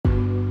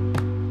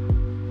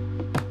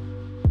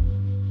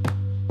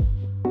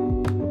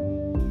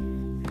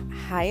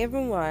Hi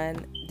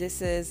everyone,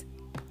 this is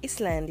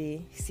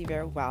Islandi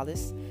Sivera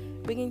Wallace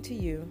bringing to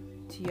you,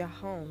 to your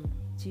home,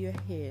 to your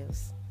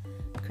ears,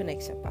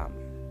 Connection Palm.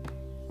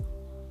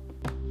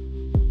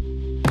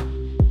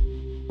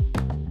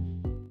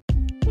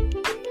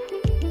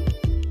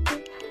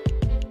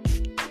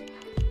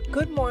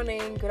 Good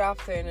morning, good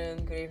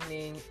afternoon, good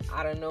evening.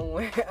 I don't know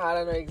I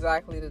don't know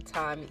exactly the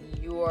time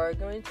you are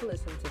going to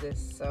listen to this,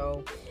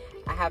 so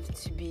I have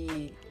to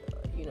be,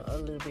 a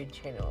little bit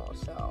general.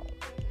 So,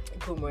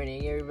 good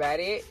morning,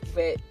 everybody.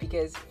 But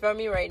because for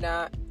me right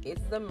now,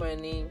 it's the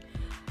morning.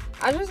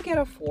 I just get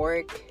off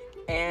work,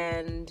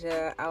 and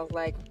I was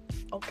like,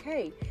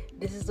 okay,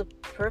 this is the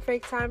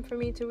perfect time for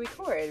me to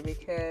record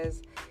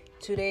because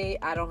today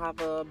I don't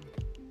have a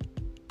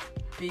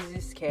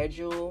busy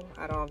schedule.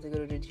 I don't have to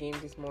go to the gym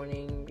this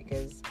morning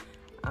because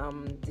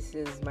this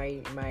is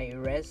my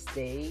rest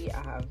day.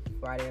 I have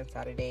Friday and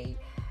Saturday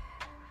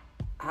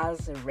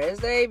as a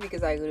rest day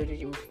because I go to the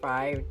gym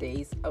 5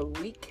 days a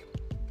week.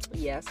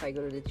 Yes, I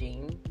go to the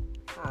gym.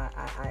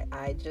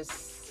 I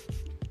just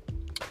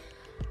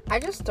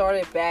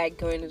started back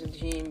going to the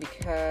gym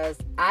because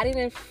I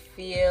didn't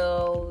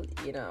feel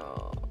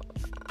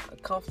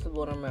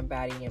comfortable on my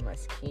body and my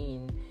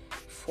skin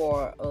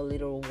for a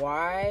little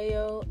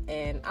while,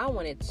 and I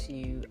wanted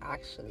to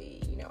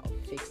actually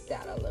fix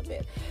that a little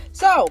bit.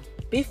 So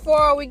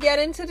before we get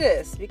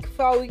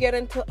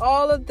into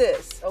all of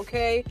this,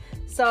 okay,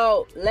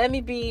 so let me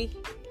be,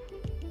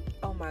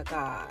 oh my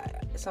god,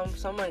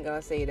 someone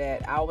gonna say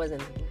that I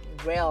wasn't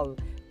well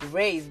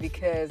raised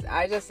because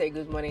I just say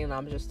good morning and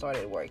I'm just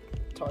started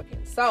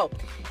talking. So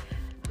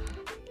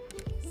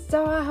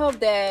I hope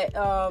that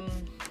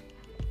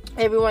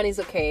everyone is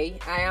okay.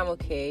 I am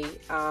okay.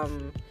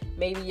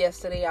 Maybe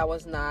yesterday I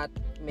was not.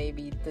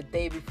 Maybe the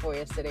day before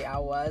yesterday I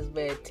was.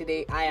 But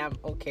today I am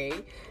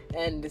okay.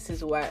 And this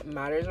is what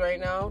matters right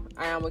now.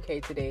 I am okay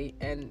today.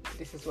 And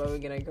this is what we're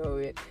going to go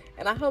with.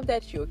 And I hope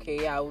that you're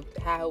okay. I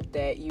hope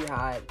that you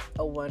had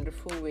a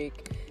wonderful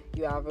week.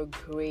 You have a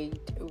great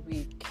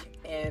week.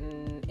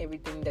 And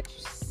everything that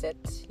you set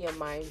your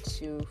mind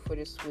to for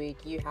this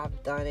week, you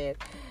have done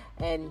it.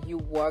 And you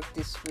worked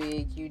this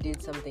week. You did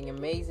something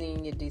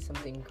amazing. You did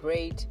something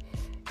great.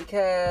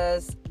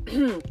 Because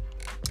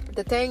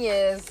the thing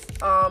is,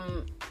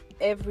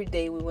 every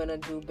day we want to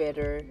do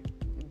better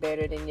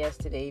than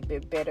yesterday,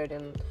 better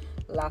than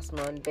last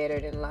month, better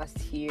than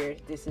last year.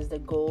 This is the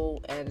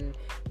goal, and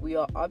we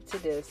are up to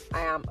this.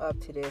 I am up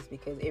to this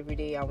because every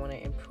day I want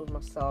to improve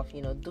myself.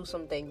 Do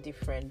something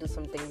different, do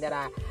something that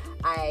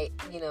I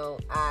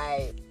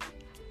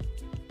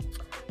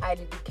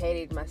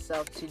dedicated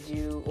myself to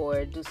do,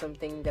 or do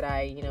something that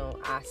I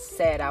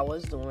said I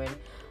was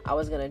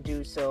gonna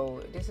do.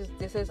 So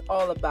this is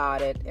all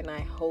about it, and I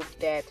hope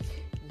that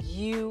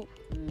you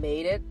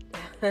made it.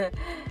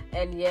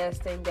 And yes,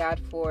 thank God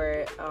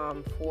for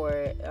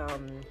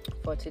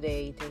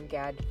today. Thank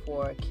God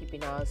for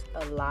keeping us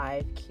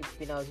alive,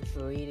 keeping us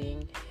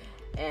breathing,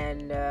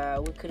 and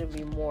we couldn't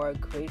be more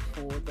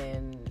grateful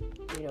than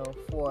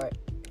for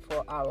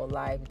our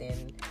life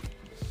than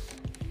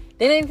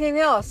anything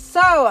else.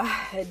 So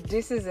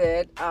this is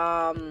it.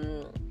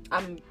 I'm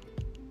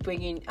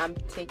bringing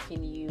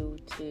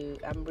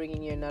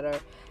you another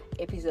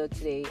episode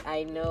today.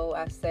 I know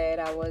I said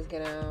I was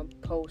gonna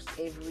post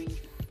every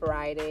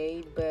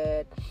Friday,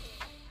 but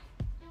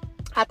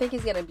I think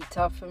it's gonna be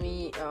tough for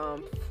me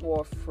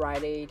for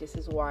Friday. This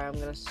is why I'm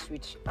gonna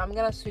switch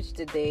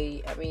the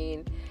day.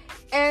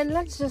 And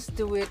let's just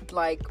do it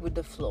like with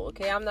the flow,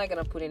 okay? I'm not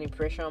gonna put any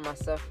pressure on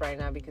myself right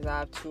now because I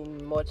have too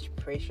much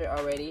pressure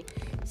already.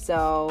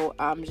 So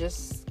I'm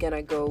just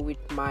gonna go with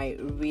my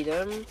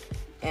rhythm,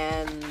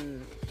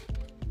 and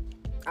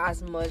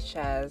as much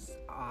as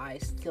I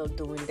still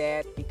doing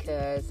that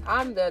because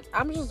I'm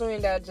just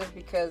doing that just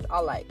because I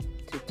like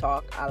to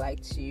talk. I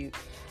like to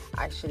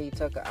actually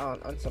talk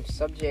on some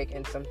subject,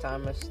 and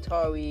sometimes a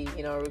story,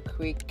 a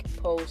quick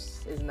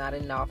post is not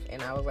enough,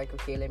 and I was like,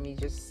 okay, let me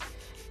just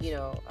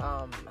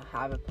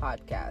have a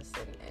podcast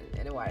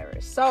and whatever.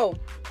 So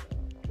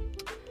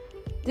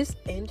this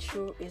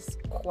intro is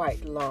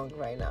quite long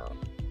right now,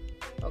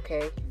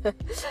 okay?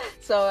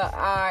 So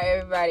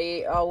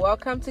everybody,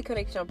 welcome to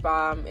Connection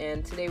Palm,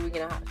 and today we're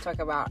gonna talk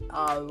about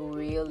a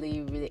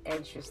really, really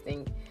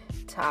interesting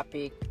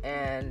topic.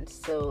 And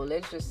so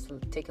let's just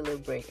take a little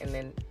break, and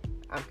then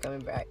I'm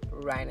coming back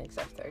right next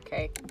after,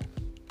 okay?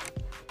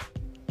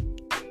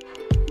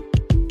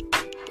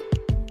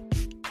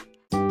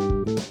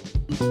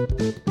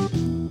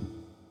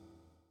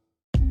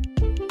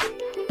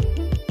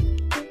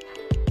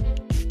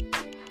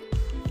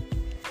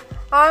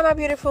 Hi, my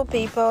beautiful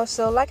people.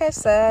 So like I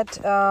said,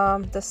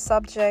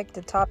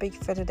 the topic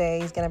for today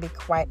is going to be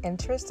quite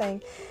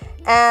interesting.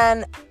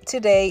 And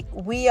today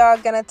we are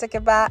going to talk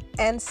about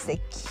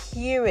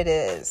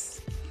insecurities.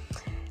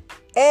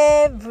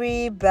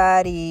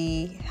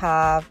 Everybody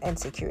have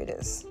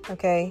insecurities,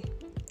 okay?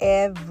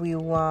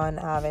 Everyone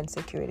have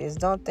insecurities.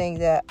 Don't think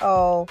that,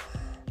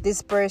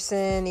 this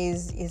person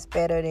is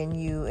better than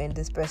you and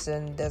this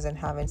person doesn't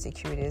have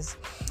insecurities.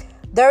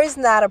 There is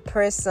not a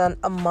person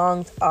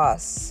among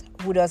us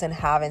who doesn't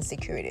have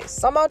insecurities.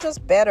 Some are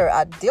just better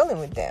at dealing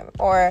with them,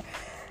 or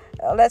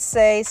let's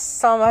say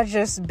some are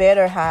just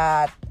better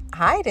at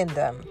hiding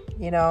them,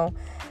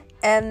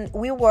 And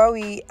we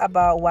worry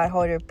about what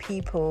other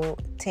people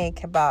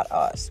think about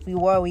us. We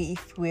worry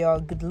if we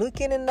are good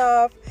looking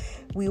enough.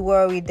 We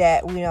worry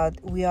that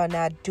we are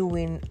not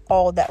doing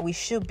all that we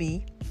should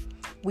be.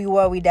 We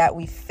worry that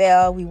we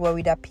fail. We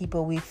worry that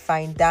people will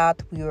find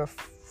out we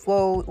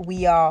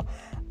are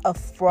a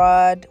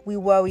fraud. We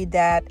worry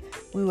that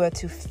we were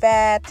too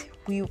fat.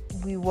 We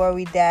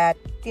worry that,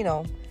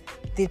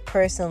 did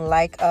person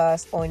like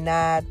us or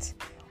not,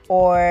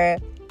 or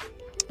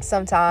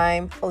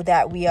sometime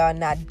that we are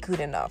not good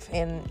enough.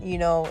 And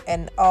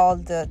and all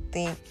the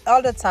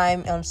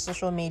time on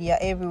social media,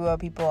 everywhere,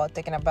 people are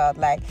talking about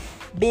like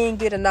being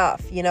good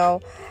enough,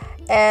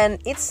 and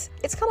it's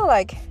kind of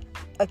like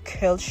a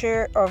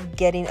culture of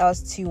getting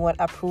us to want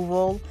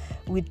approval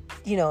with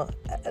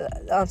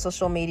on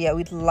social media,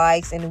 with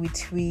likes and with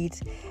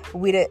tweets,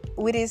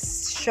 with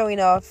is showing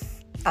off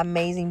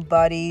amazing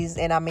bodies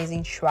and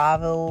amazing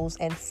travels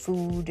and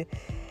food.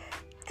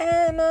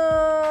 And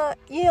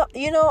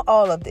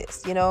all of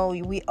this,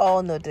 we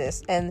all know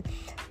this. And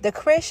the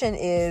question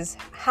is,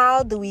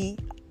 how do we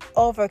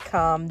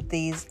overcome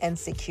these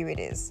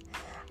insecurities?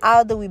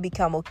 How do we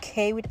become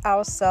okay with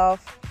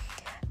ourselves?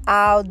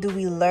 How do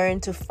we learn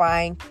to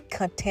find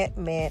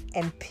contentment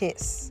and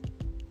peace?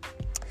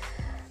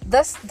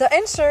 The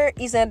answer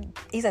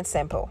isn't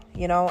simple,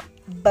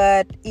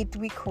 but it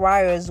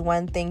requires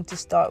one thing to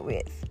start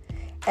with.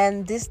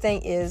 And this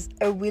thing is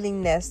a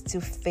willingness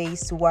to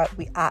face what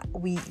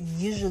we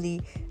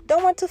usually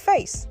don't want to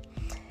face.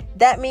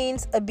 That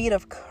means a bit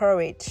of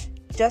courage,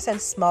 just in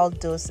small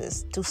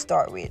doses to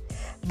start with.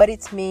 But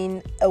it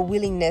means a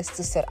willingness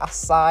to set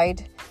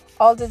aside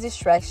all the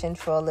distraction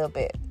for a little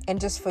bit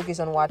and just focus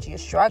on what you're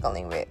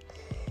struggling with.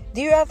 Do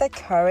you have that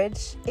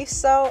courage? If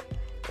so,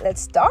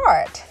 let's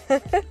start. All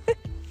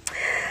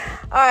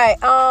right.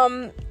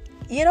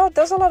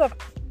 There's a lot of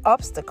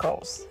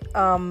obstacles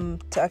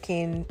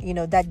talking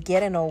that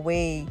get in our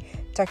way,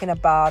 talking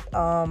about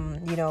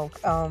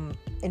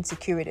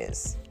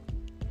insecurities.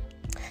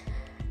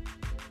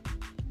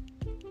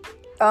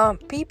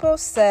 People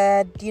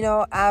said,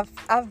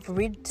 I've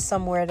read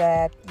somewhere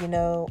that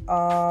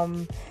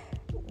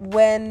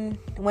when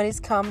it's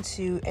come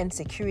to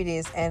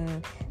insecurities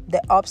and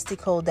the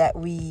obstacle that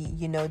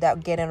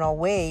that get in our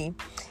way,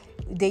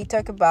 they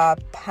talk about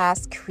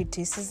past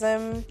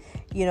criticism,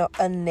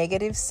 a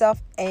negative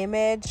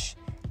self-image,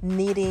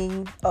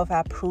 needing of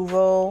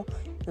approval,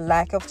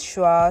 lack of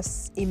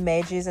trust,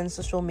 images in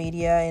social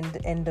media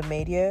and the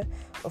media,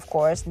 of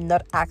course,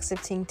 not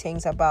accepting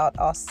things about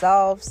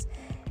ourselves.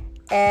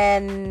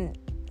 And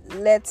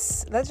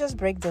let's just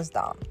break this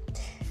down.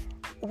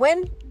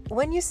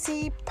 When you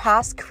see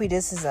past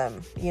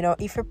criticism,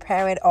 if a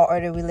parent or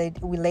other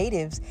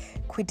relatives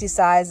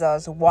criticize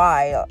us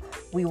while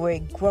we were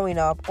growing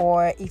up,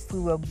 or if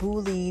we were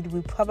bullied, we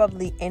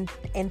probably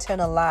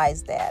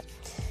internalize that.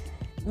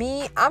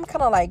 Me, I'm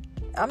kind of like,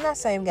 I'm not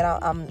saying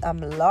that I'm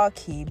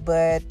lucky,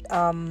 but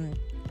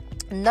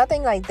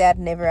nothing like that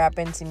never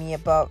happened to me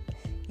about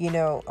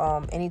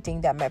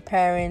anything that my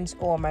parents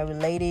or my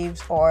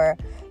relatives or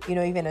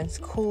even in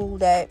school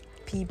that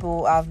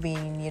people have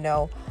been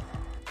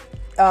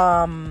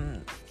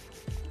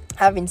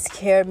having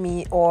scared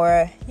me,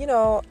 or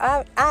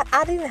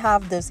I didn't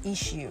have this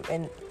issue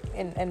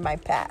in my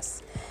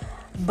past.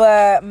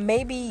 But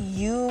maybe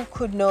you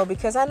could know,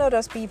 because I know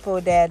those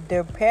people that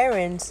their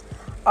parents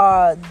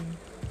are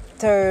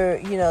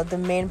the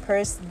main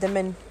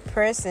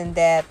person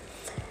that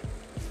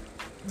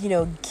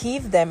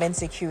give them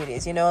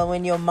insecurities.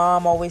 When your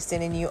mom always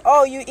telling you,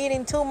 oh, you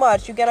eating too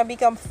much, you're gonna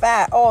become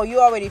fat, oh, you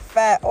already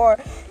fat, or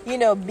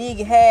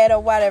big head or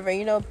whatever.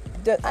 I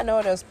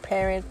know there's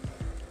parents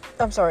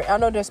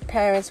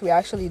who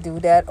actually do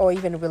that, or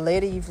even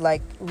relatives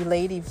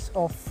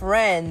or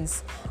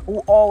friends who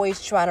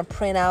always try to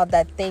print out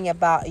that thing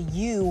about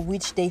you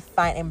which they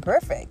find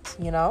imperfect.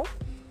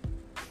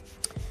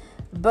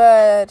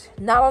 But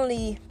not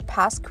only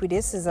past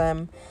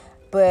criticism,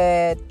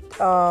 but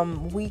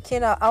we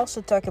can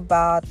also talk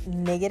about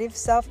negative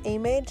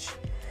self-image.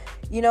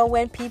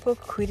 When people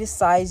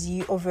criticize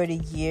you over the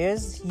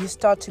years, you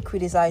start to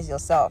criticize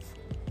yourself.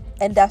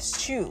 And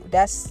that's true.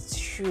 That's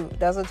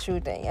a true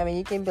thing. I mean,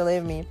 you can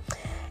believe me.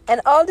 And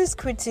all this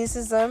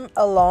criticism,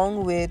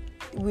 along with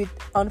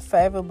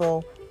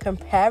unfavorable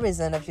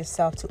comparison of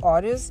yourself to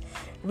others,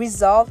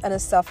 result in a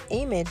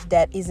self-image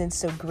that isn't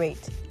so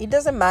great. It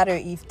doesn't matter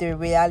if the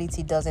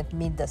reality doesn't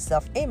meet the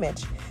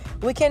self-image.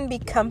 We can be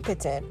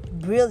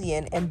competent,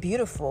 brilliant, and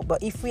beautiful,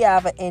 but if we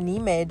have an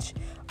image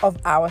of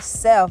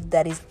ourselves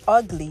that is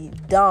ugly,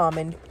 dumb,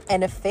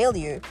 and a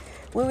failure,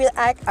 we will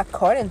act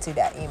according to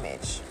that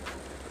image.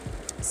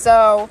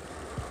 So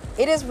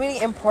it is really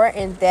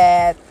important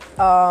that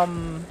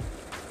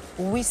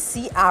we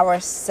see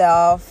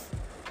ourselves,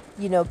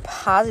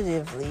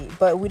 positively,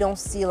 but we don't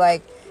see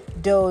like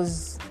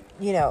those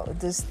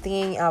this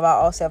thing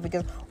about ourselves,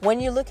 because when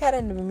you look at it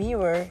in the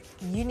mirror,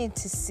 you need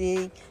to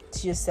say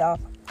to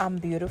yourself, I'm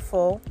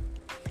beautiful,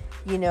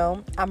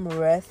 I'm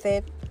worth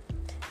it,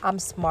 I'm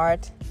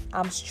smart,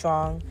 I'm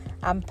strong,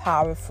 I'm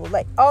powerful.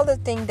 Like all the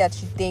things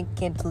that you think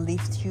can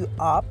lift you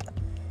up,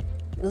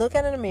 look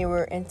at it in the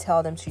mirror and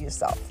tell them to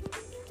yourself.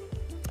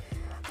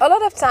 A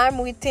lot of time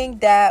we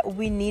think that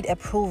we need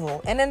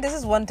approval. And then this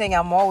is one thing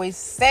I'm always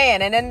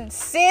saying. And then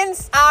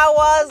since I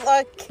was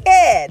a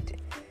kid,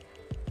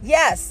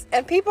 yes,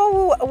 and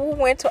people who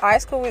went to high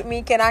school with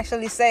me can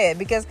actually say it,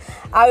 because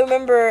I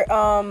remember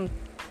not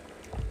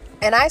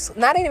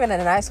even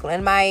in high school,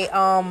 in my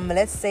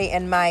let's say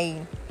in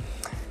my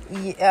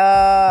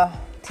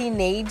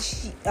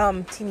teenage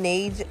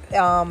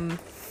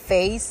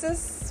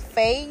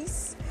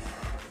phase.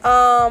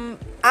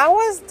 I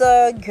was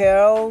the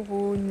girl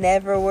who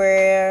never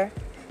wear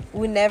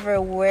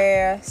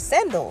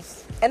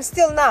sandals. And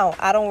still now,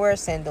 I don't wear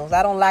sandals.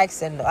 I don't like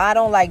sandals. I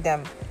don't like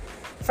them.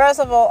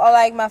 First of all, I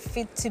like my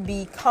feet to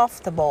be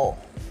comfortable.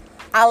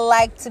 I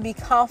like to be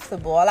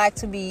comfortable. I like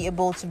to be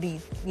able to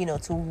be,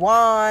 to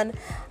run.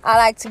 I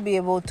like to be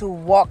able to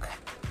walk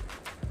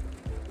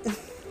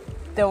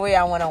the way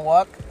I want to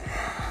walk.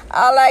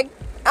 I like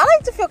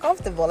to feel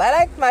comfortable. I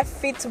like my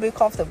feet to be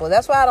comfortable.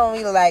 That's why I don't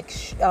really like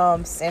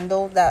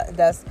sandal.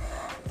 That's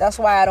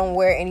why I don't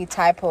wear any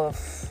type of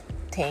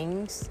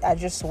things. I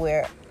just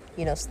wear,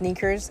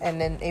 sneakers, and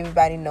then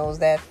everybody knows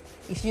that.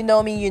 If you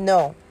know me, you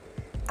know.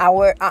 I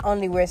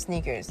only wear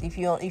sneakers. If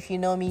you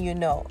know me, you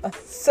know.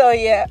 So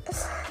yeah.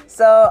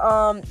 So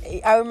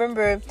I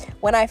remember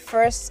when I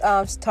first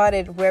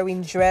started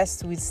wearing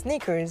dress with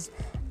sneakers,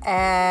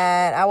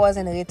 and I was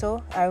in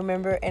Rito, I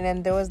remember, and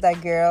then there was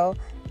that girl.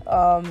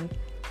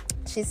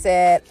 She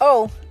said,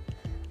 "Oh,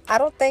 I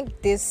don't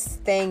think this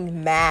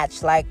thing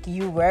match, like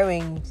you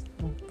wearing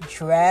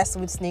dress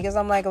with sneakers."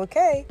 I'm like,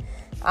 okay,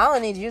 I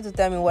don't need you to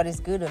tell me what is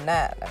good or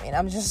not. I mean,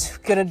 I'm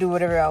just gonna do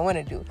whatever I want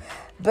to do.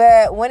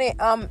 But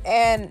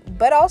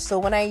but also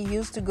when I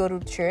used to go to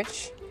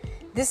church,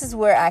 this is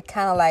where I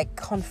kind of like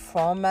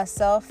conform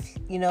myself,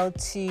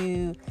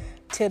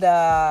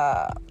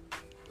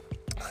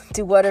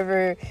 to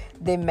whatever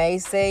they may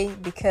say,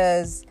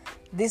 because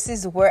this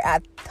is where I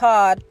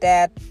thought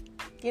that,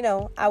 you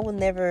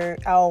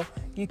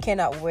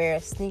cannot wear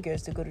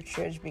sneakers to go to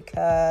church,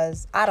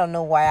 because I don't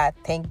know why I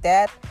think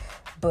that,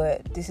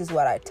 but this is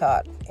what I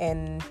thought.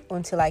 And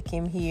until I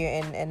came here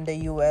in the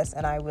US,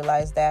 and I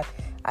realized that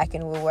I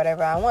can wear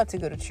whatever I want to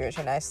go to church,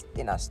 and I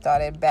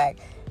started back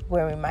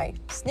wearing my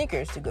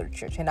sneakers to go to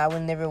church, and I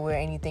will never wear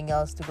anything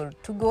else to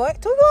go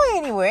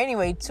anywhere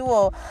anyway,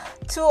 to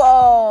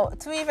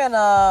even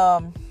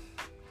how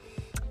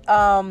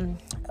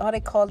they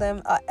call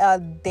them, a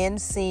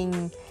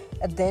dancing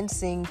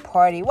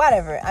party,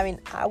 whatever. I mean,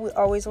 I would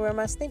always wear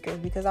my sneakers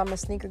because I'm a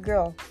sneaker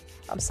girl.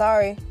 I'm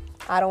sorry,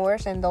 I don't wear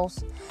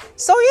sandals.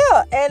 So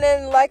yeah, and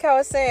then like I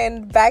was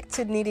saying, back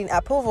to needing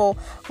approval,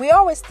 we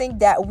always think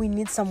that we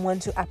need someone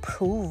to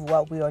approve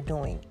what we are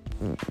doing.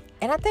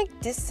 And I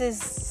think this is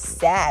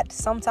sad.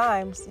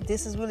 Sometimes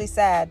this is really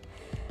sad,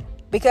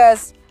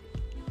 because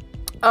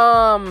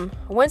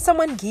when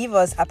someone gives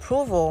us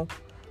approval,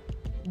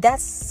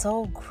 that's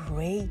so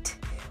great.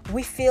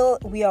 We feel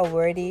we are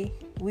worthy.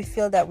 We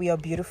feel that we are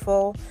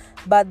beautiful.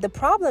 But the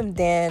problem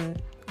then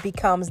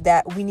becomes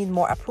that we need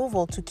more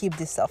approval to keep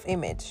this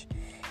self-image.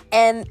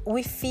 And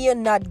we fear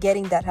not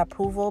getting that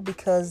approval,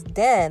 because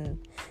then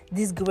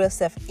this great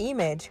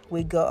self-image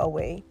will go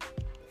away.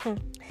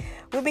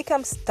 We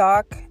become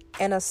stuck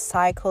in a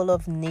cycle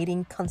of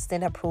needing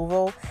constant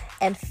approval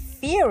and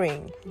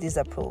fearing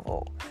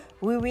disapproval.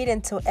 We read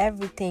into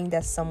everything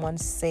that someone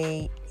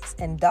says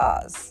and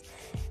does.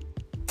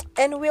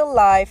 In real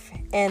life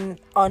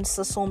and on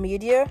social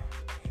media,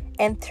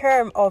 in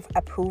terms of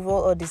approval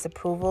or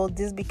disapproval,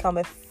 this becomes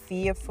a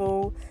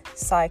fearful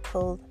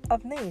cycle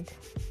of need.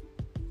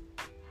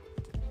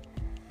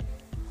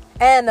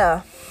 And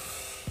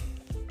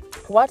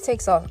what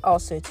takes us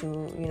also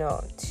to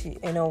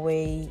in a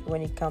way,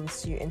 when it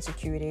comes to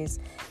insecurities,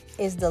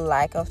 is the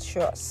lack of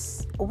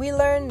trust. We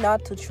learn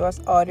not to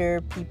trust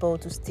other people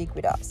to stick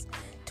with us,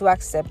 to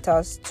accept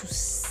us, to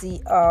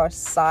see our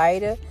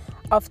side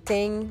of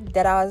things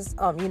that as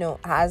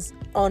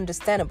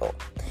understandable.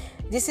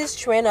 This is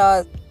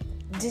trained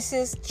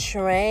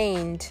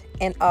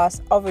in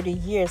us over the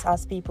years,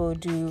 as people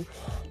do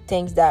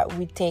things that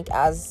we think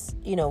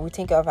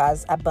of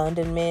as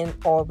abandonment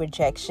or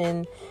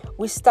rejection.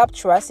 We stop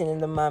trusting in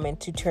the moment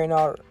to turn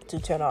out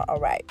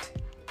alright,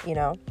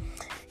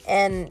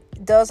 And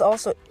there's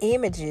also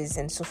images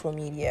in social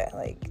media,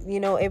 like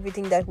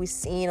everything that we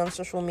see on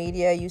social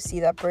media. You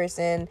see that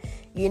person,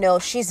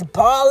 she's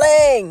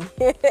balling,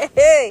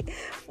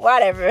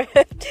 whatever.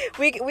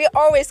 We're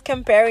always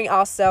comparing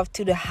ourselves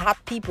to the hot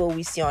people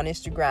we see on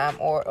Instagram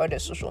or other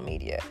social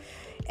media.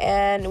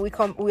 And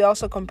we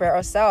also compare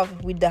ourselves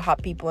with the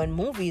hot people in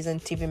movies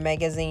and TV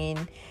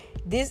magazine.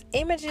 These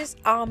images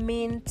are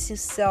meant to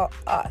sell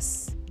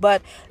us,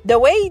 but the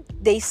way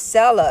they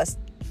sell us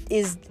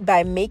is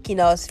by making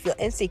us feel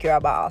insecure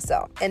about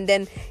ourselves, and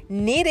then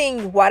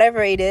needing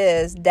whatever it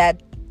is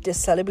that the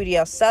celebrity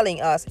are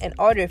selling us in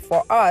order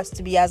for us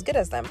to be as good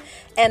as them.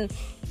 And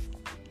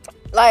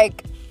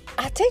like,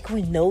 I think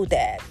we know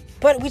that,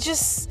 but we're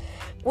just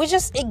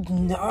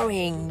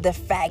ignoring the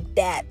fact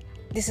that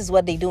this is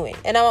what they're doing.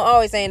 And I'm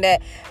always saying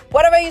that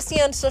whatever you see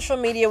on social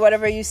media,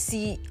 whatever you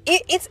see,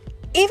 it's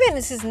even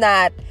if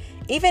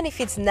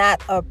it's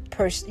not a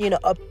person,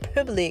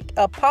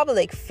 a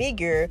public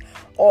figure,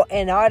 or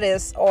an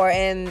artist, or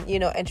an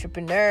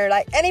entrepreneur,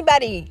 like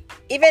anybody,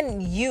 even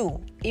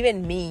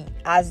me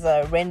as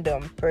a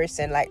random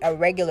person, like a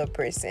regular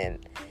person,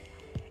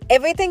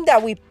 everything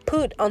that we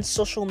put on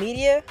social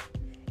media,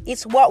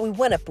 it's what we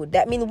want to put.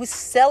 That means we're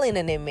selling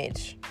an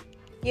image.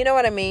 You know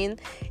what I mean?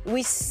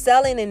 We're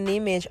selling an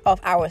image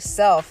of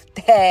ourselves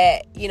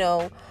that,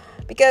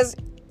 because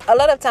a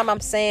lot of time I'm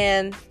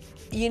saying,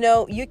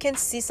 you can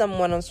see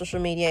someone on social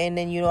media and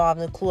then you don't have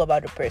no clue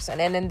about the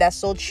person. And then that's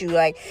so true.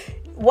 Like,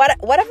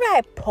 whatever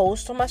I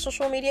post on my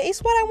social media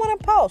is what I want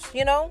to post,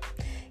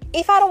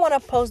 If I don't want to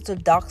post the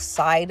dark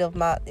side of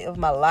my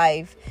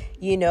life,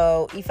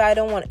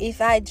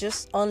 if I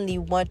just only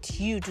want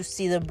you to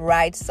see the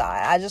bright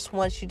side, I just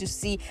want you to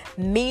see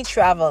me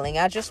traveling,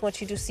 I just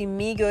want you to see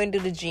me going to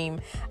the gym,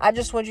 I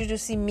just want you to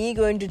see me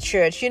going to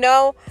church,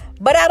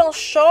 but I don't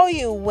show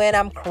you when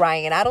I'm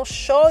crying, I don't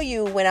show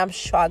you when I'm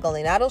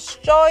struggling, I don't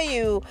show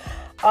you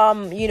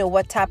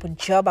what type of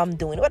job I'm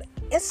doing.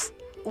 It's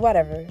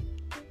whatever,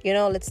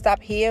 let's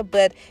stop here.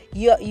 But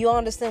you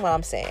understand what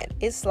I'm saying.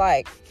 It's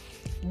like,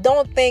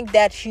 don't think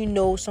that you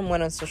know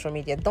someone on social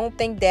media. Don't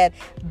think that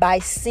by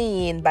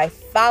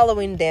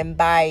following them,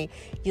 by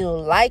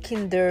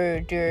liking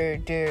their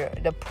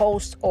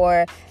post,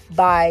 or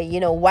by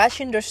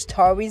watching their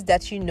stories,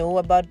 that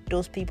about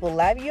those people's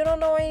life. You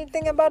don't know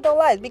anything about their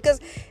lives, because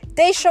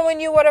they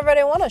showing you whatever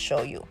they want to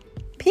show you.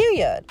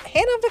 Period.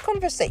 End of the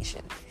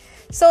conversation.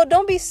 So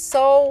don't be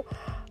so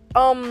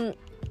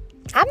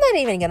I'm not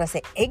even gonna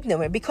say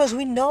ignorant, because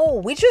we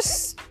know.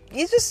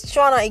 You're just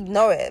trying to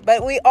ignore it.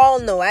 But we all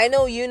know. I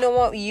know,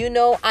 what you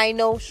know, I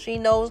know, she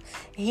knows,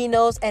 he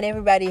knows, and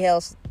everybody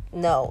else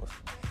knows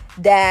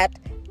that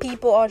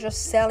people are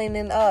just selling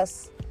in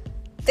us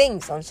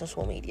things on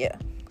social media.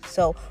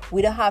 So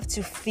we don't have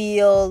to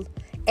feel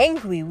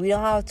angry. We don't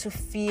have to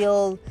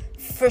feel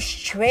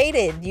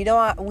frustrated. We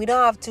don't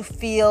have to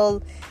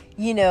feel,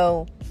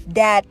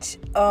 that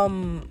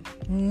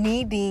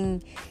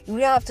needing.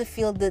 We don't have to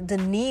feel the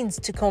needs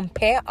to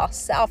compare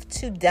ourselves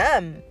to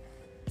them,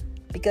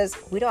 because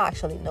we don't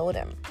actually know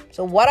them.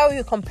 So what are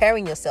you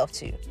comparing yourself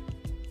to?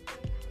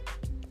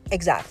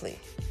 Exactly.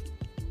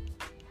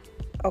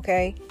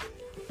 Okay.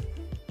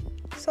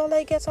 So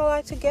let's get all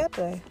that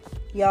together,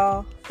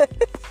 y'all.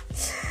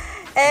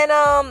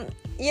 And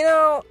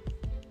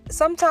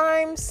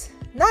sometimes,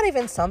 not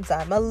even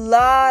sometimes, a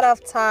lot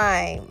of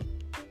time,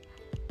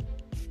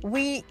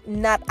 we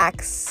not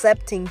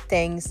accepting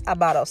things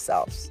about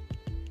ourselves.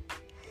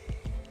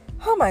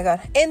 Oh my God.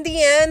 In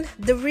the end,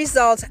 the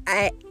result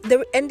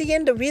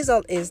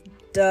is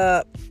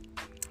that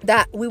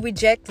we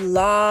reject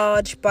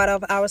large part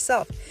of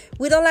ourselves.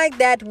 We don't like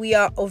that we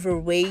are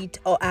overweight,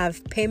 or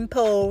have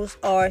pimples,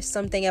 or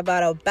something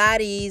about our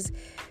bodies.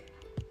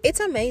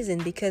 It's amazing,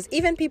 because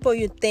even people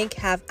you think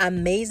have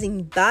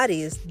amazing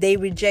bodies, they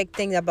reject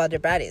things about their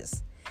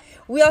bodies.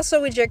 We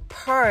also reject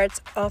parts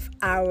of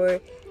our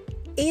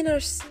inner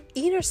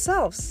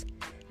selves.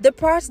 The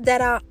parts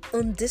that are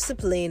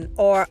undisciplined,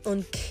 or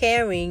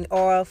uncaring,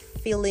 or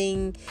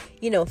feeling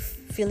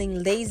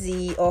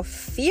lazy, or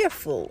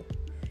fearful.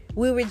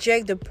 We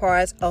reject the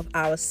parts of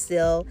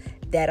ourselves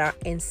that are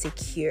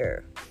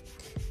insecure.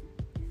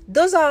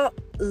 Those are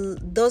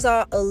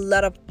a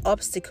lot of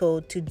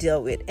obstacles to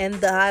deal with, and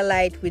the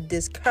highlight with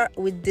this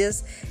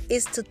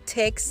is to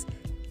take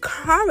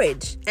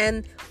courage,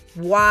 and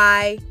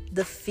why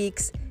the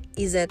fix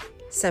isn't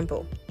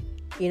simple.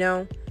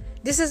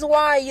 This is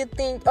why you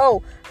think,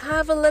 oh, I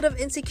have a lot of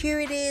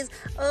insecurities.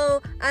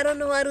 Oh, I don't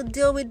know how to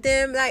deal with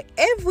them. Like,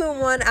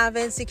 everyone have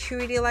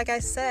insecurity, like I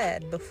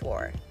said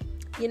before.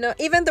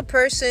 Even the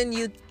person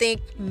you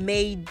think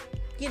may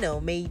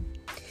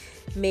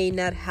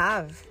not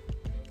have.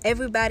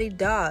 Everybody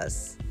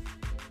does.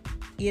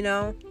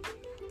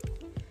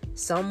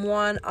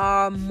 Someone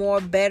are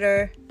more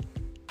better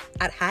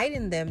at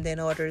hiding them than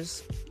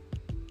others,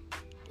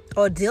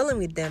 or dealing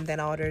with them than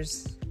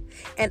others.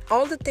 And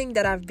all the things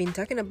that I've been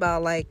talking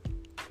about, like,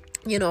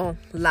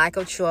 lack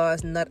of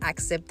trust, not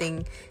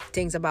accepting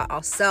things about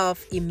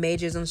ourselves,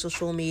 images on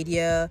social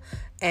media,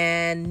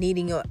 and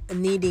needing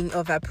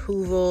of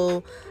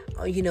approval,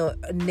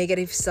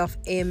 negative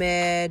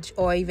self-image,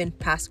 or even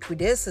past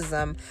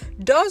criticism.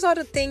 Those are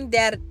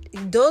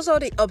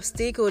the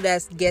obstacles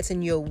that get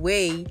in your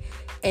way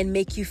and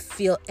make you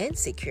feel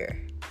insecure.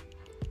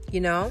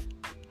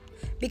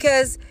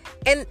 Because,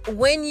 and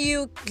when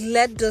you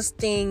let those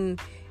things,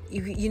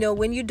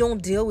 when you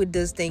don't deal with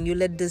this thing, you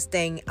let this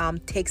thing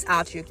takes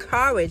out your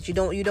courage. You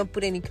don't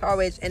put any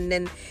courage, and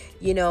then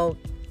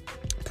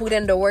put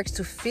in the works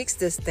to fix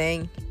this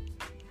thing.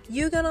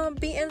 you're gonna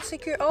be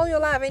insecure all your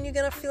life, and you're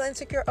gonna feel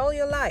insecure all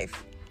your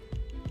life.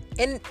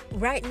 And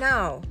right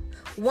now,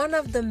 one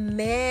of the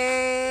main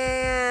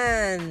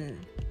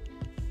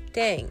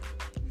thing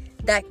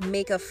that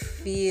makes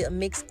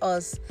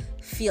us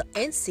feel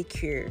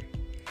insecure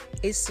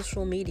is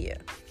social media.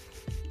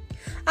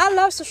 I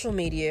love social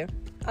media.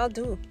 I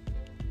do.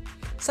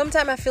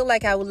 Sometimes I feel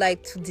like I would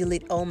like to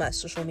delete all my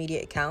social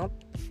media account.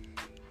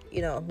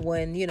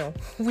 When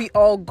we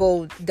all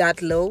go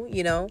that low,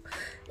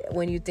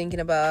 when you're thinking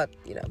about,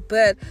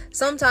 but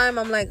sometimes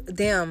I'm like,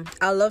 damn,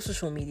 I love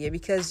social media,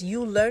 because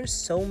you learn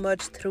so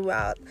much through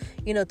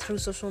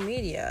social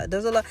media.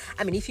 There's a lot.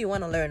 I mean, if you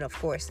want to learn, of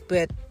course,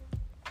 but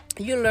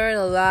you learn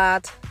a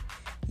lot.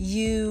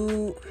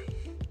 You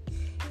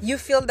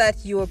feel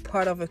that you're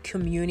part of a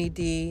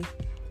community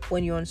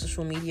when you're on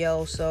social media.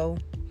 Also,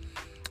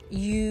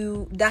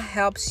 that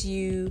helps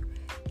you,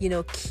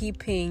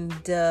 keeping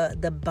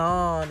the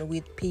bond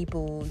with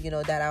people,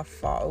 that are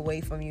far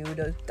away from you,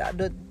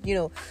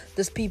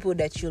 those people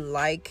that you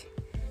like,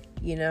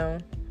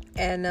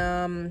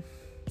 and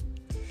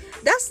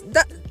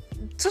that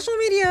social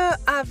media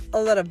have a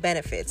lot of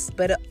benefits,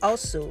 but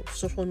also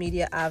social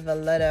media have a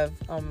lot of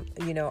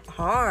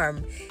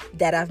harm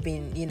that have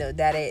been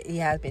that it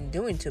has been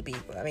doing to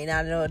people. I mean,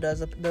 I know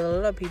there's a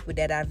lot of people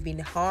that have been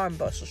harmed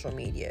by social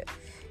media.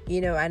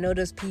 I know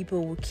there's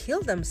people who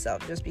kill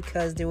themselves just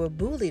because they were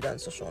bullied on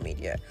social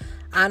media.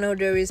 I know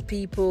there is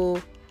people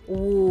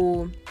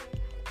who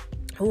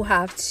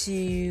have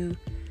to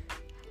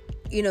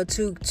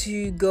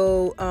to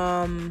go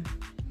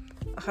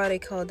how they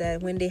call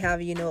that, when they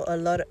have a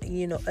lot of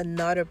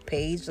another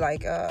page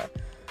like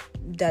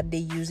that they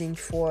using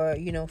for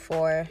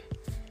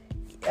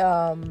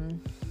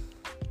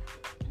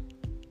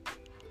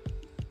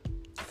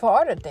for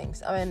other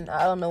things. I mean,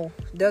 I don't know.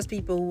 There's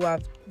people who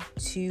have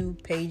 2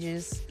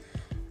 pages,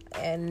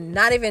 and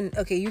not even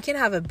okay. You can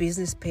have a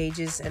business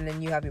pages, and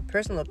then you have your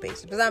personal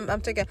page. But I'm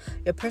talking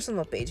your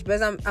personal page.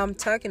 But I'm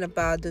talking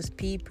about those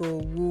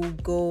people who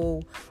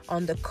go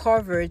on the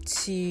cover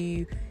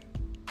to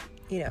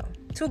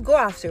to go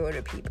after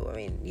other people. I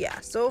mean, yeah.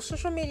 So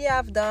social media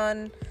have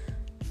done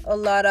a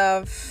lot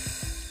of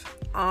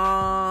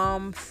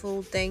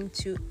harmful thing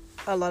to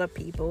a lot of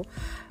people,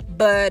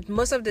 but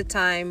most of the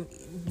time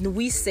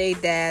we say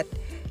that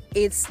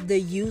it's the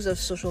use of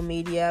social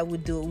media who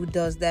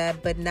does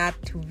that, but not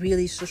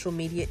really social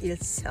media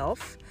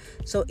itself.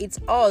 So it's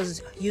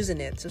us using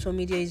it. Social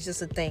media is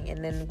just a thing,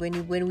 and then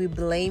when we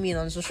blame it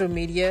on social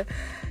media,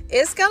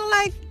 it's kind of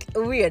like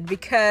weird,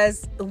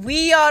 because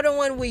we are the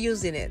one who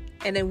using it,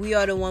 and then we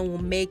are the one who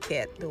make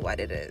it what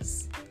it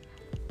is.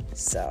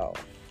 So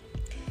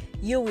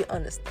you will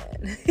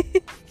understand.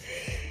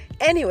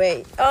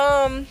 Anyway,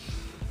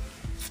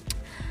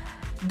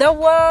 the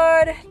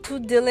word to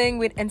dealing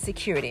with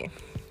insecurity.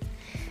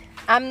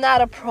 I'm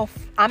not a pro.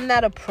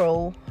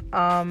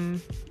 I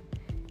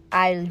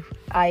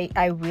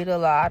read a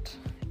lot.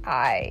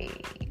 I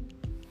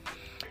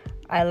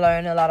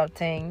learn a lot of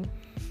things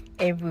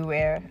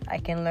everywhere. I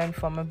can learn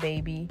from a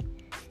baby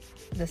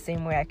the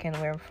same way I can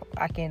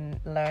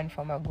learn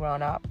from a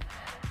grown up.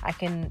 I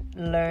can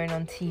learn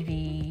on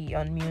TV,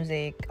 on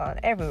music, on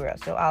everywhere.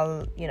 So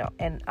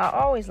and I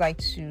always like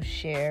to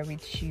share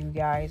with you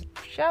guys,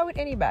 share with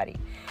anybody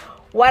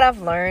what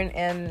I've learned.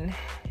 And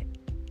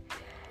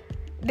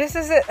this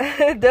is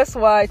it. That's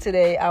why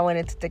today I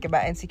wanted to talk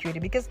about insecurity,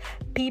 because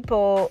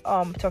people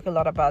talk a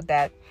lot about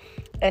that.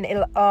 And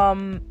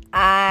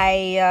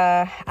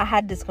I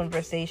had this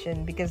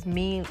conversation because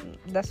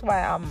that's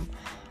why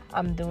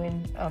I'm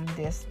doing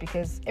this,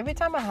 because every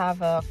time I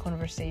have a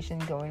conversation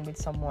going with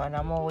someone,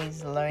 I'm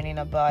always learning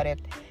about it,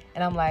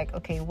 and I'm like,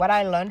 okay, what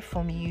I learned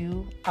from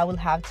you, I will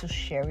have to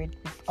share it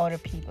with other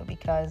people,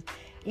 because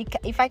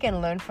if I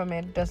can learn from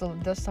it, there's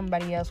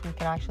somebody else who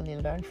can actually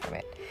learn from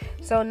it.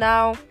 So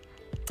now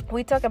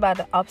we talk about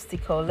the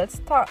obstacle. Let's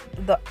start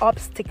the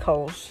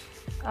obstacles.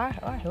 I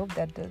hope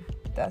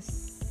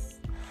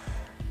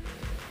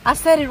I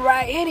said it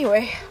right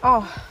anyway.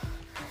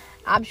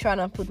 I'm trying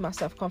to put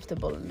myself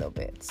comfortable a little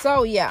bit.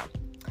 So yeah,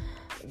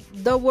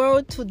 the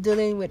word to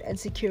dealing with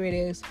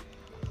insecurities.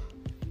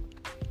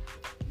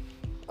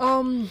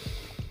 I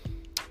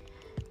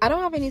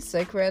don't have any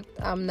secret.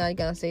 I'm not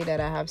gonna say that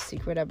I have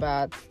secret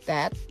about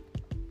that.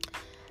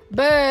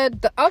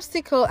 But the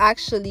obstacle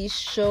actually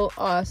show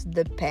us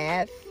the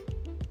path,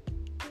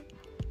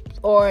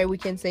 or we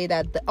can say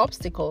that the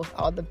obstacles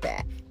are the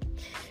path.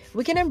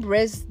 We can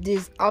embrace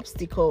these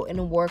obstacles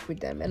and work with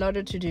them. In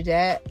order to do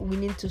that, we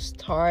need to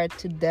start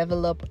to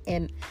develop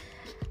an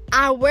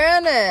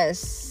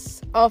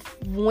awareness of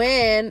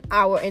when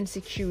our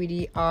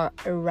insecurity are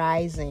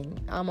arising.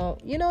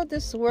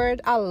 This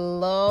word, I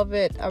love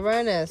it.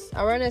 Awareness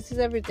is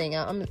everything.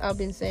 I've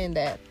been saying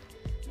that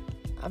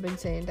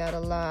a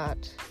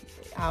lot.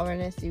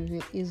 Awareness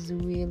is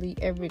really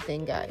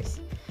everything, guys.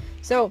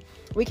 So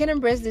we can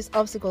embrace this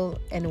obstacle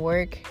and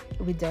work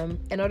with them.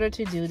 In order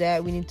to do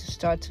that, we need to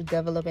start to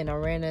develop an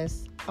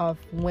awareness of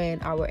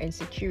when our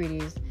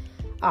insecurities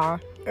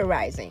are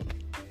arising.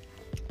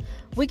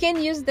 We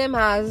can use them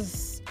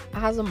as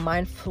a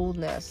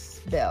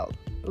mindfulness bell,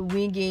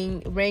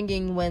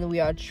 ringing when we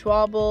are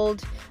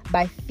troubled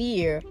by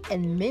fear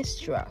and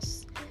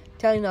mistrust,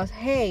 telling us,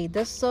 hey,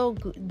 there's so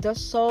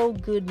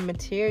good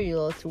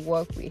material to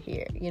work with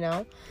here,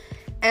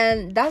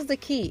 And that's the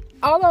key.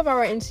 All of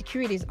our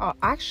insecurities are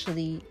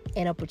actually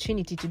an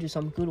opportunity to do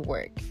some good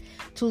work,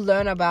 to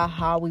learn about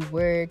how we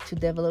work, to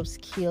develop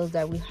skills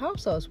that will help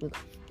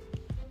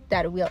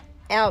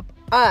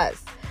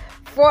us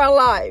for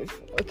life,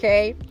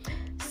 okay?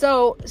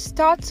 So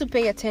start to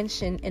pay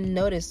attention and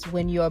notice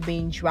when we are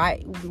being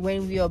driven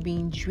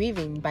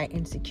by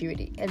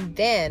insecurity, and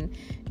then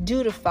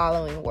do the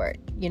following work.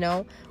 We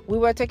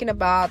were talking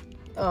about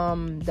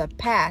the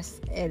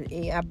past, and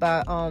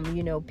about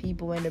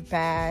people in the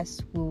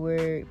past who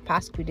were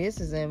past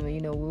criticism, we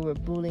were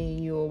bullying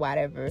you or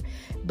whatever.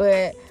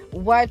 But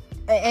what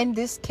in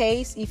this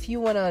case, if you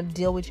want to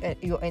deal with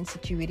your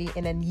insecurity,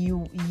 and then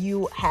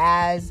you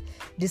has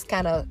this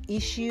kind of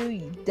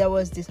issue, there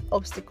was this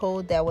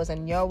obstacle that was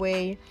in your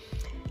way,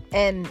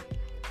 and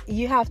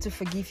you have to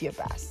forgive your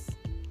past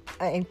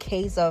in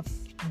case of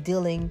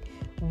dealing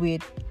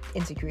with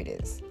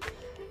insecurities.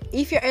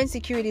 If your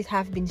insecurities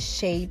have been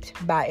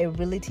shaped by a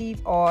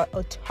relative or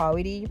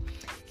authority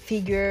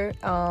figure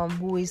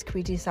who is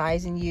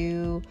criticizing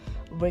you,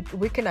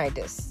 recognize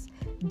this.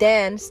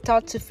 Then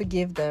start to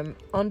forgive them.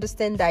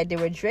 Understand that they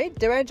were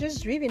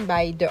just driven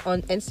by their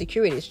own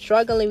insecurities,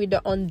 struggling with their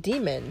own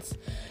demons.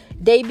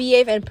 They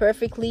behave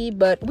imperfectly,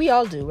 but we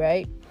all do,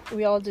 right?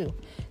 We all do.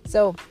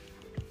 So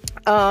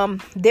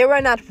they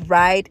were not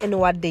right in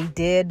what they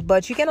did,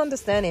 but you can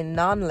understand it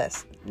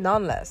nonetheless.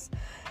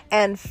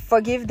 And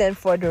forgive them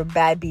for their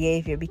bad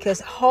behavior, because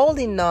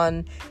holding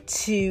on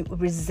to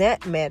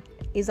resentment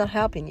isn't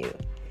helping you.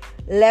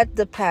 Let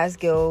the past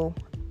go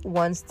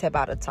one step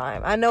at a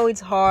time. I know it's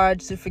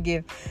hard to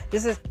forgive.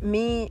 This is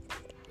me.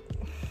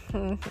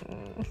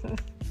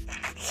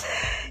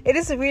 It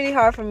is really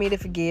hard for me to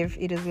forgive.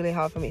 It is really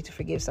hard for me to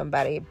forgive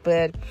somebody.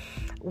 But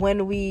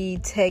when we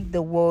take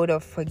the word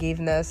of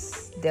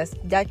forgiveness,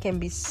 that can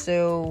be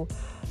so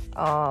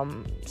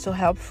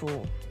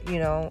helpful,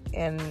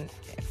 and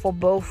for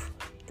both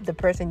the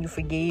person you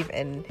forgive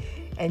and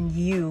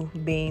you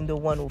being the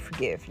one who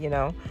forgive,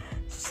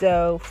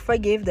 So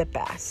forgive the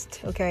past,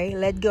 okay?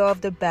 Let go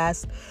of the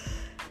past.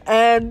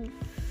 And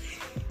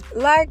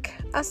like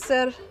I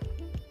said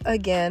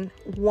again,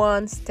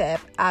 one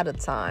step at a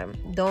time.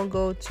 Don't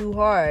go too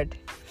hard.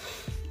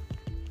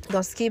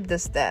 Don't skip the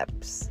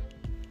steps.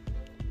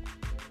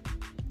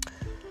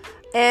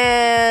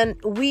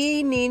 And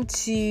we need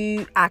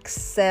to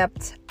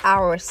accept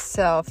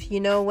ourselves.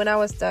 When I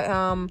was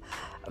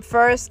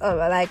first,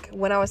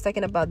 when I was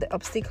talking about the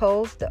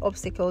obstacles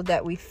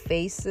that we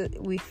face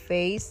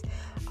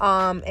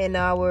in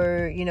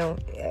our,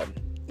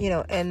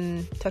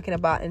 and talking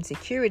about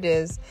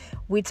insecurities,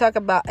 we talk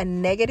about a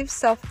negative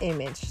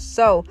self-image.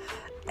 So,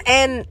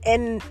 and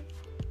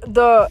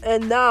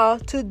now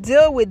to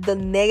deal with the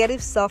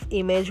negative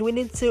self-image, we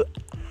need to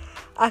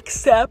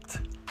accept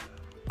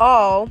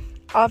all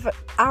of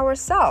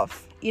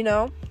ourselves,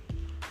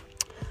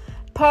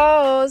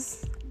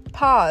 Pause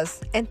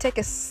and take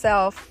a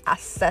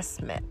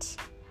self-assessment.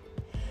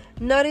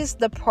 Notice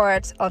the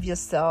parts of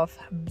yourself,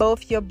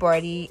 both your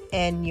body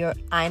and your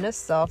inner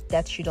self,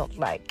 that you don't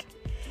like.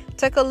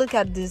 Take a look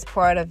at this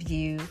part of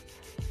you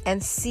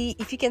and see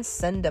if you can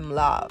send them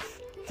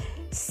love.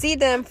 See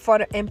them for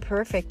the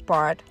imperfect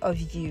part of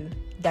you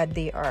that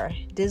they are.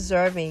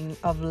 Deserving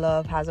of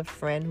love as a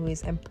friend who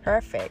is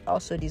imperfect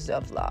also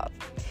deserves love.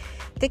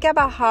 Think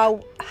about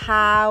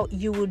how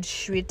you would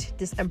treat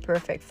this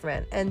imperfect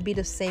friend, and be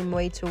the same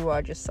way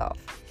toward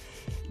yourself.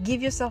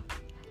 Give yourself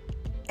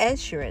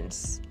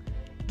assurance.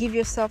 Give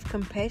yourself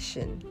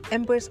compassion.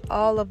 Embrace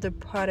all of the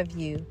part of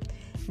you,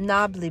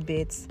 knobbly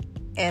bits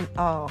and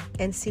all,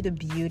 and see the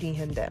beauty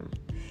in them.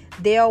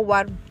 They are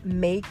what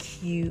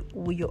make you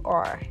who you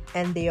are,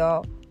 and they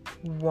are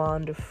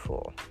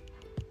wonderful.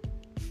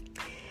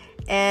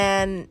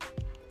 And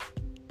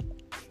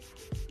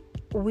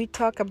we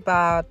talk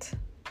about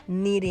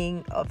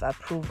needing of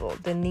approval,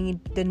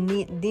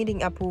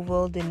 needing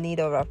approval, the need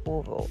of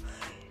approval,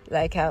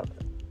 like how.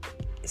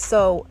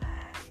 So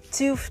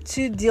to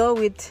deal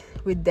with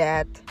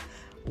that,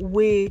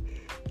 we're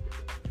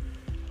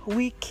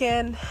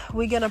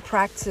gonna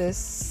practice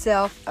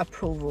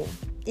self-approval.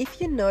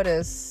 If you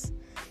notice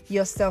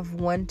yourself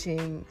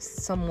wanting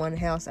someone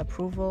else's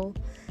approval,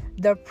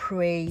 the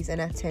praise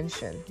and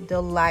attention,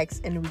 the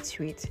likes and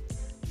retweet,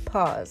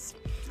 pause.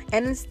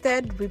 And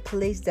instead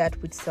replace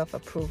that with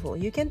self-approval.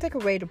 You can take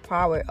away the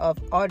power of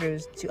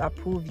others to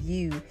approve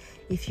you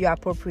if you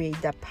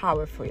appropriate that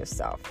power for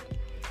yourself.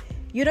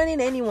 You don't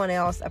need anyone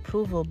else's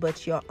approval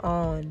but your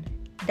own.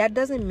 That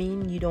doesn't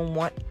mean you don't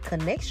want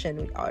connection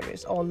with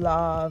others or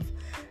love,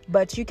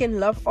 but you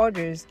can love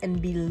others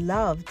and be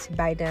loved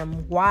by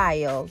them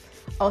while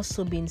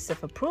also being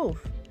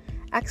self-approved.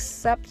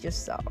 Accept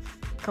yourself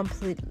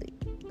completely.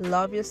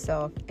 Love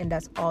yourself, and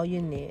that's all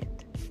you need.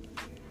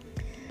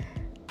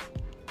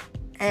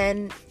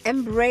 And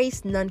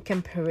embrace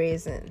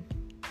non-comparison.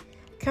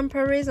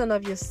 comparison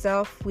of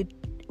yourself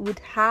with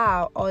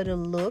how other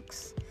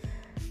looks,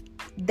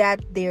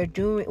 that they're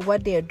doing,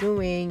 what they're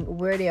doing,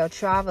 where they are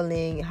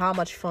traveling, how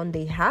much fun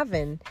they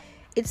having,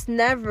 it's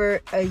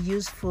never a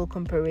useful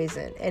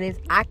comparison, and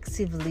it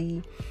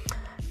actively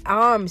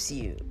harms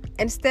you.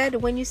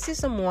 Instead, when you see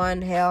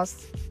someone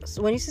else,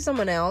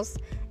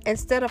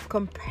 instead of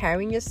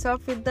comparing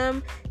yourself with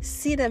them,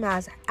 see them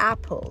as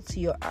apple to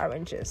your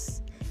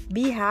oranges.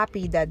 Be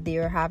happy that they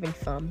are having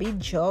fun. Be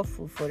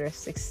joyful for their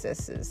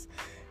successes.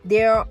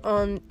 They are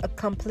on a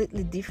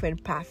completely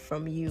different path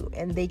from you,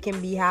 and they can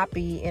be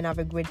happy and have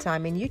a great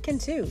time, and you can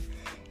too,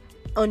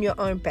 on your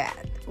own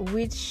path.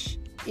 Which,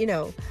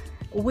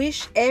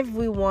 wish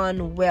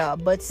everyone well,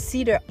 but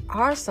see their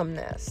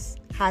awesomeness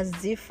as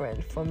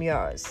different from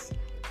yours.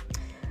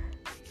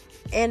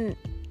 And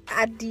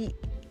at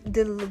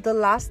the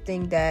last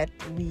thing that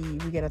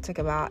we're gonna talk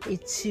about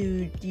is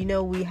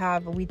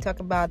we talk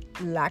about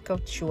lack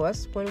of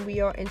trust when we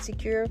are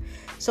insecure.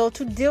 So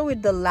to deal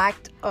with the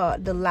lack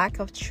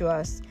of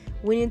trust,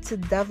 we need to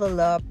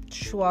develop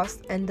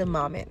trust in the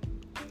moment.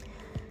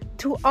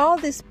 To all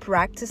these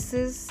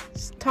practices,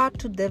 start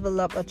to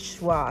develop a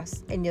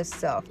trust in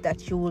yourself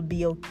that you will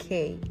be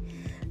okay.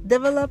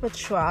 Develop a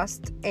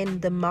trust in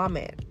the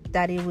moment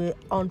that it will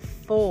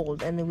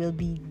unfold and it will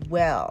be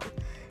well.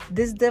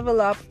 This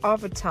develop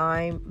over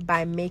time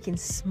by making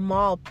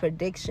small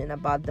prediction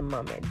about the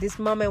moment. This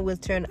moment will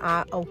turn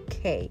out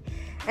okay,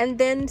 and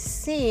then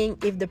seeing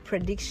if the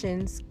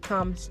predictions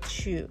comes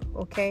true.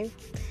 Okay,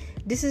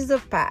 this is the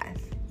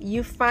path.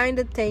 You find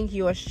the things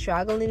you are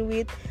struggling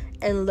with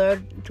and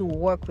learn to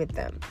work with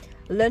them.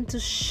 Learn to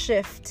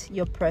shift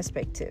your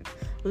perspective.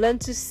 Learn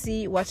to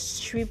see what's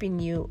tripping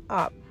you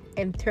up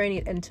and turn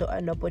it into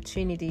an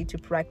opportunity to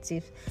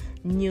practice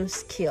new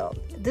skill.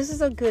 This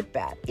is a good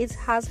path. It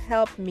has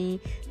helped me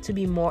to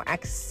be more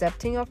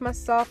accepting of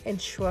myself and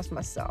trust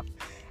myself.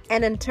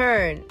 And in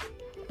turn,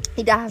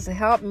 it has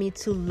helped me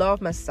to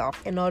love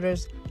myself and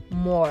others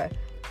more,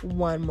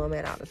 one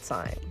moment at a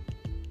time.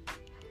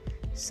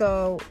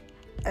 So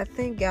I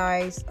think,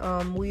 guys,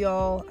 we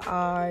all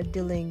are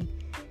dealing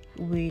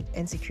with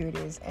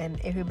insecurities,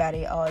 and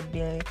everybody are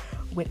dealing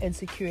with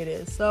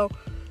insecurities. So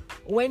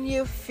when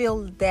you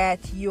feel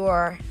that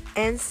you're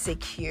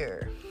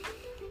insecure,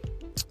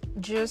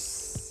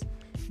 just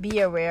be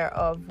aware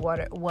of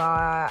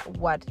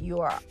what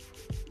you're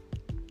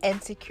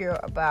insecure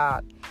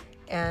about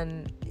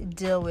and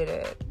deal with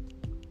it.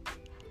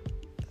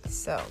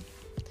 So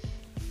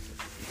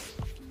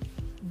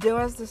there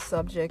was the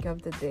subject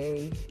of the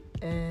day,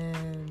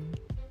 and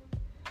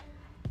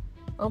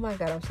oh my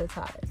god, I'm so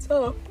tired.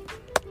 So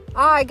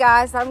alright,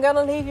 guys, I'm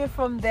gonna leave you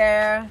from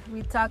there.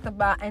 We talked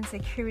about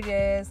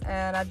insecurities,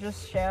 and I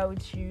just share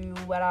with you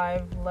what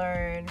I've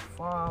learned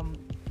from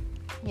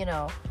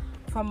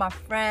my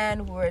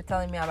friend who were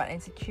telling me about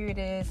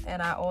insecurities.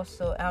 And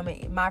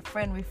my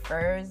friend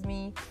refers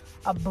me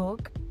a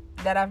book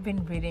that I've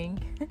been reading.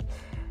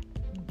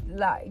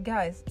 Like,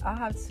 guys, I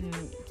have to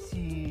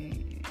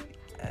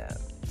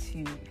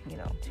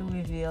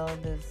reveal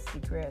this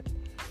secret.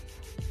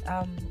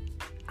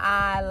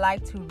 I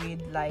like to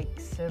read like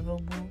several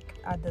books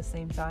at the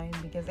same time,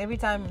 because every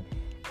time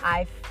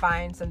I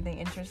find something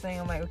interesting,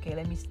 I'm like,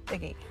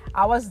 okay.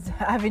 I was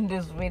having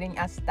this reading,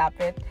 I stop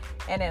it,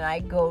 and then I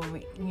go,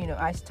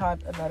 I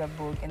start another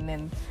book, and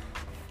then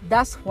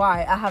that's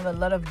why I have a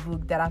lot of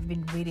books that I've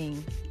been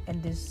reading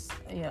in this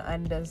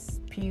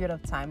period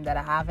of time that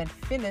I haven't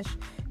finished,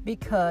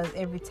 because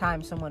every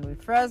time someone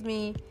refers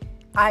me,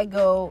 I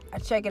go, I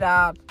check it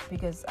out,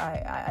 because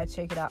I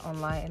check it out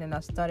online, and then I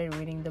started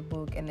reading the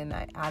book, and then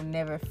I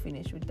never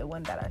finished with the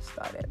one that I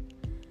started.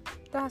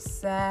 That's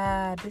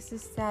sad. This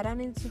is sad. I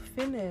need to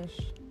finish.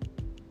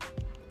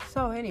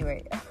 So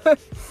anyway,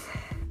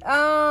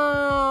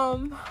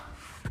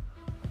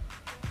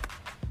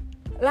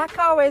 like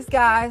always,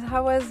 guys, I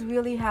was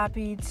really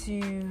happy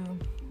to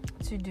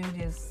do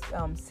this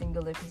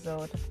single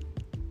episode.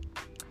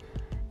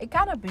 It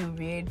kind of be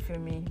weird for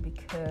me,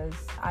 because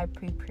I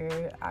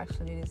prepare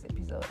actually this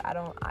episode. I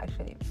don't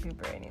actually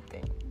prepare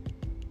anything.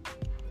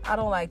 I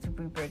don't like to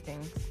prepare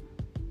things.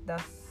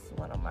 That's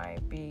one of my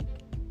big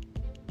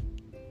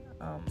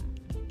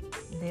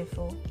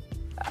default.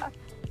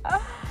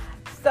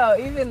 So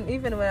even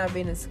when I've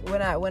been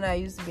when I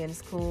used to be in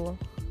school,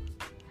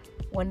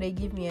 when they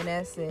give me an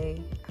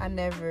essay, I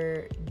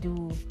never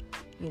do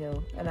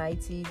an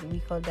IT. We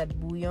call that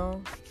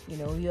bouillon.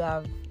 You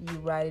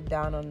write it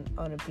down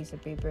on a piece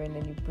of paper, and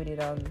then you put it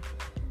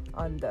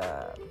on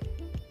the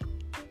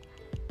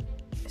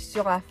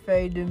sur la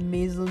feuille de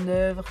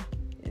Maisonneuve.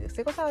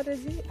 C'est comme ça on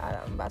dit?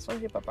 Bah,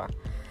 j'ai pas.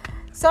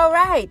 So all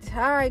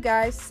right,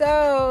 guys.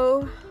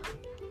 So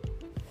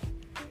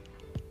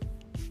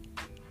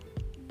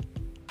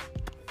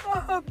I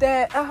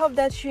hope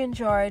that you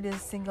enjoyed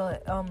this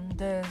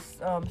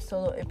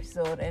solo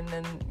episode, and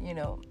then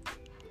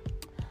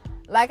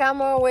like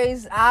I'm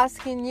always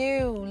asking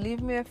you,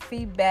 leave me a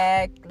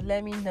feedback.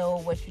 Let me know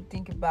what you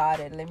think about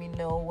it. Let me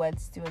know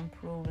what's to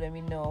improve. Let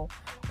me know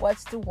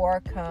what's to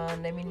work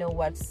on. Let me know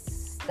what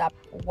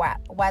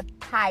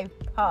type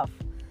of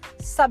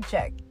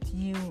subject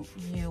you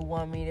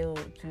want me to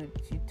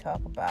talk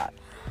about.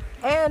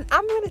 And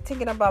I'm really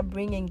thinking about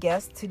bringing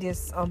guests to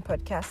this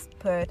podcast,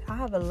 but I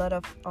have a lot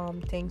of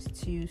things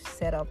to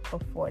set up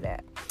before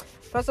that.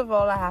 First of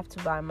all, I have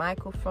to buy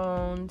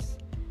microphones,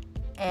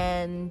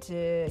 and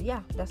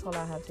that's all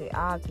I have to.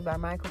 I have to buy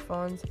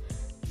microphones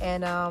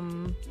and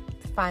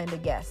find a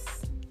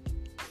guest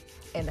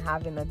and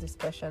having a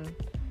discussion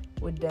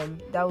with them.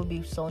 That would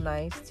be so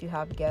nice to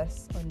have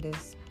guests on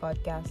this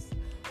podcast.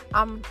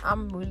 I'm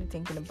really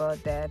thinking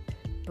about that,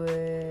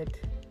 but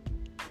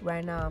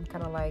right now I'm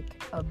kind of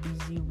like a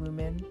busy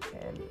woman,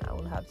 and I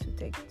will have to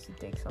take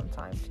some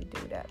time to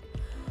do that.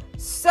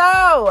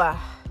 So I'm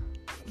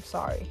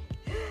sorry.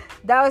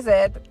 That was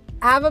it.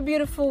 Have a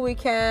beautiful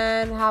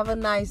weekend. Have a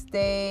nice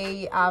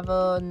day. Have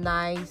a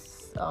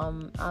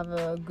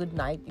good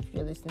night if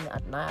you're listening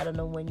at night. I don't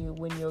know when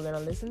you're gonna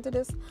listen to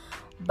this,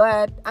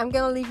 but I'm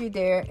gonna leave you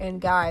there. And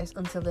guys,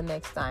 until the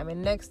next time.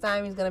 And next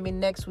time is gonna be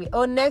next week.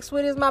 Oh, next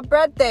week is my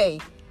birthday.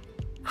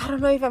 I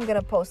don't know if I'm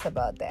gonna post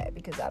about that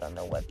because I don't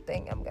know what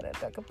thing I'm gonna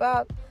talk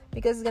about,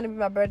 because it's gonna be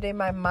my birthday.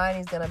 My mind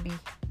is gonna be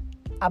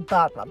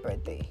about my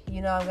birthday.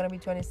 I'm gonna be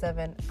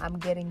 27. I'm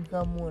getting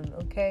the moon.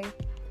 Okay.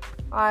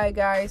 Alright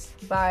guys,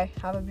 bye.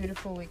 Have a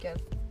beautiful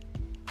weekend.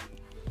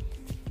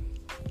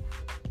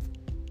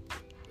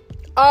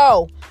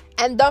 Oh,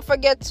 and don't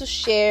forget to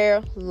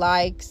share,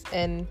 likes,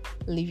 and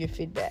leave your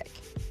feedback.